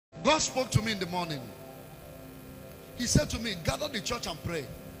God spoke to me in the morning. He said to me, gather the church and pray.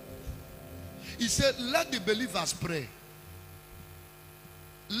 He said, let the believers pray.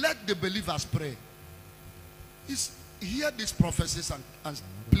 Let the believers pray. Hear these prophecies and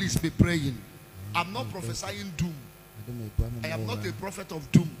please be praying. I'm not prophesying doom. I am not a prophet of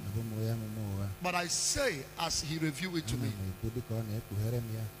doom. But I say, as he revealed it to me,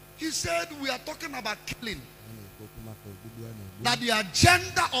 he said, we are talking about killing. That the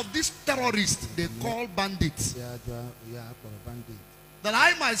agenda of these terrorists, they call bandits, that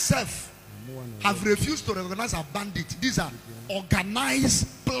I myself have refused to recognize as bandits. These are organized,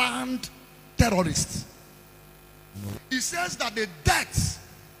 planned terrorists. He says that the death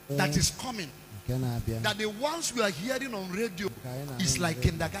that is coming, that the ones we are hearing on radio is like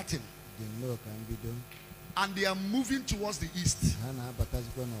kindergarten, and they are moving towards the east.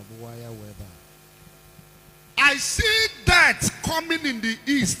 I see death coming in the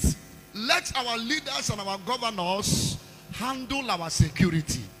east. Let our leaders and our governors handle our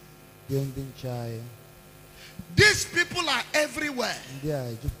security. These people are everywhere.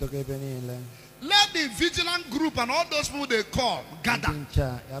 Let the vigilant group and all those people they call gather.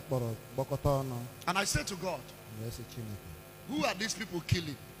 And I said to God, who are these people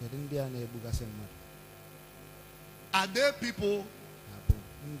killing? Are they people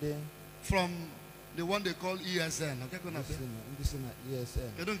from the one they call ESN?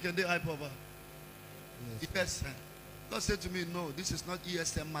 They don't get the hype over. ESN. God said to me, no, this is not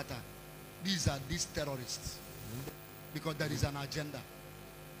ESN matter. These are these terrorists. Because there is an agenda.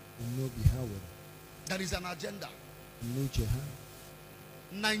 There is an agenda.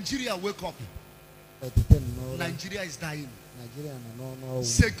 Nigeria, wake up. Nigeria is dying.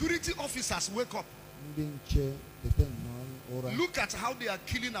 Security officers, wake up. Look at how they are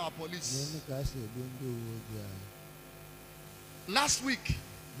killing our police. Last week,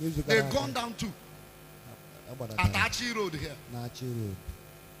 they've gone down to at Achi Road here.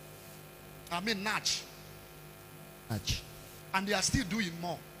 I mean Nach. And they are still doing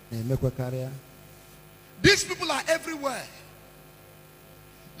more. These people are everywhere.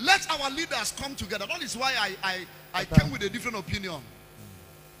 Let our leaders come together. That is why I came with a different opinion.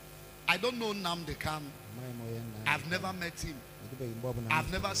 I don't know Nnamdi Kanu. I've never met him.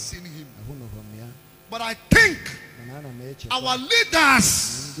 I've never seen him. But I think our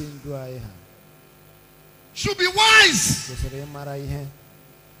leaders should be wise.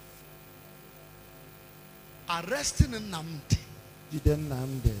 Arresting Nnamdi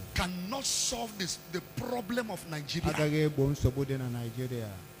cannot solve the problem of Nigeria.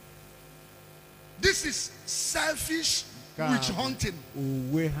 This is selfish witch hunting.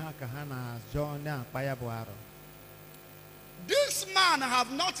 This man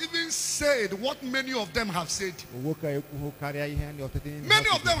have not even said what many of them have said. Many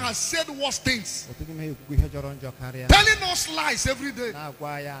of them have said worse things, telling us lies every day.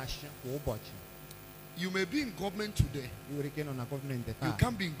 You may be in government today. You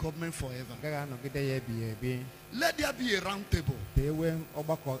can't be in government forever. Let there be a round table.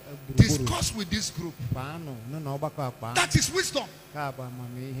 Discuss with this group. That is wisdom. How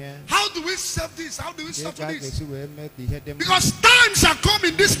do we serve this? How do we serve this? Because times are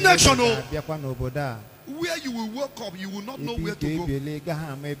coming in this nation, where you will wake up, you will not know where to go.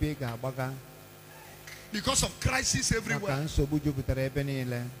 Because of crisis everywhere.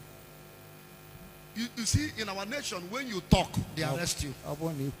 You see, in our nation, when you talk, they arrest you.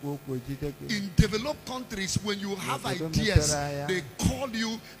 In developed countries, when you have ideas, they call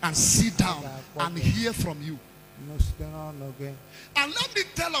you and sit down and hear from you. And let me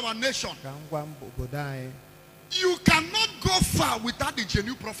tell our nation, you cannot go far without the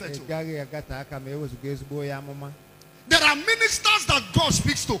genuine prophet. There are ministers that God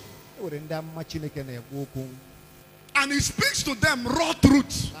speaks to, and he speaks to them raw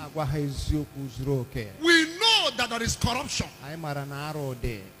truth. We know that there is corruption,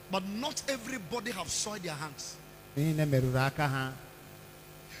 but not everybody have soiled their hands. We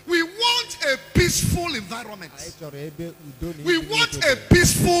want a peaceful environment. We want a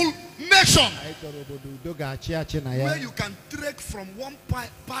peaceful nation where you can trek from one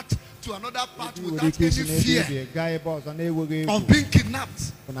part to another part without any fear of being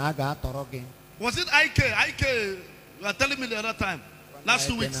kidnapped. Was it IK? You were telling me the other time, last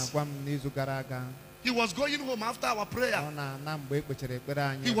 2 weeks. He was going home after our prayer.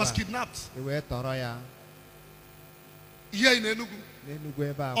 He was kidnapped. Here in Enugu.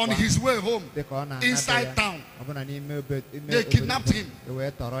 On his way home, inside town. They kidnapped him.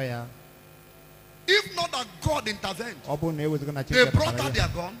 If If not that God intervened, they brought out their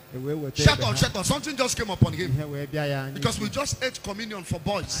gun. Shut up. Something just came upon him. Because we just ate communion for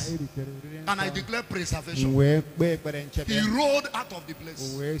boys. And I declare preservation. He rolled out of the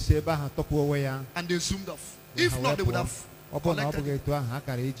place. And they zoomed off. If not, they would have collected.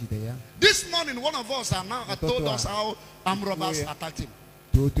 This morning, one of us told us how armed robbers attacked him.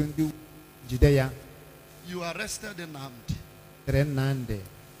 You arrested Nnamdi.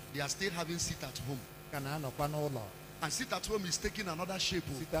 They are still having sit at home. And sit at home is taking another shape.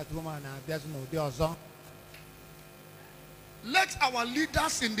 Let our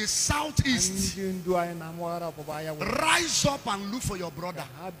leaders in the southeast rise up and look for your brother.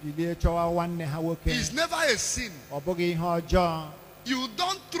 It's never a sin. You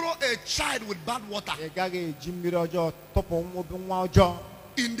don't throw a child with bad water.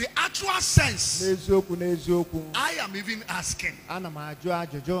 In the actual sense, I am even asking,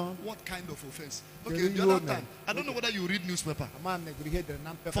 what kind of offense? Okay, the other time, I don't know whether you read newspaper.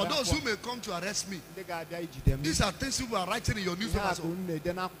 For those who may come to arrest me, these are things you are writing in your newspaper.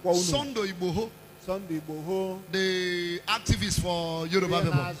 Sunday Igboho, the activists for Yoruba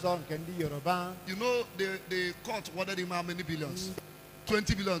people. You know, the court ordered him how many billions?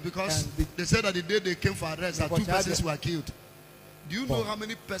 20 billion, because they said that the day they came for arrest, that 2 persons were killed. Do you know how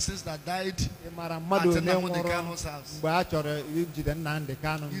many persons that died at Nnamdi Kanu's house?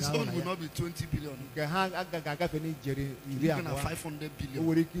 His own will not be 20 billion. Even at 500 billion.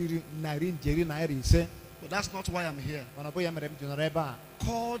 But that's not why I'm here.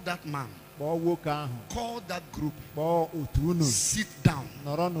 Call that man. Call that group. Sit down.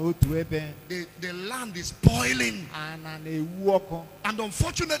 The land is boiling. And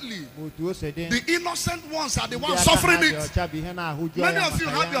unfortunately, the innocent ones are the ones suffering it. Many of you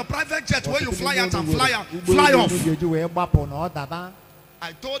have your private jet where you fly out and fly off.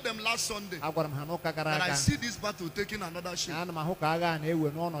 I told them last Sunday that I see this battle taking another shape.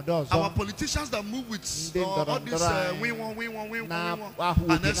 Our politicians that move with all this and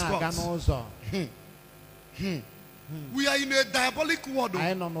escorts. We are in a diabolic world.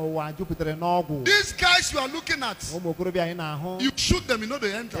 These guys you are looking at, you shoot them, you know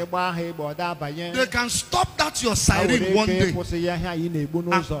they enter. They can stop that your siren one day.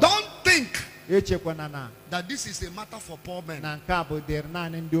 And don't think that this is a matter for poor men.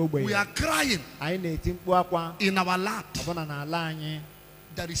 We are crying in our land.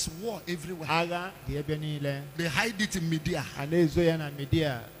 There is war everywhere. They hide it in media.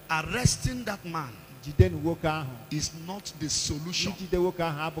 Arresting that man is not the solution.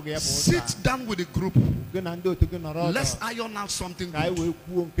 Sit down with the group. Let's iron out something good.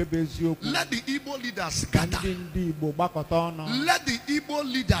 Let the Igbo leaders scatter. Let the Igbo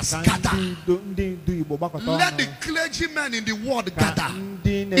leaders scatter. Let the clergymen in the world gather.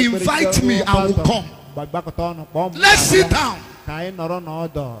 Invite me, I will come. Let's sit down and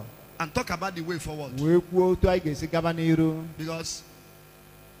talk about the way forward. Because,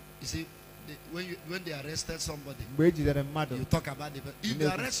 you see, when they arrested somebody, you talk about it. If they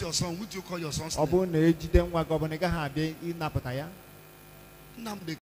arrest your son, would you call your son's name? Nnamdi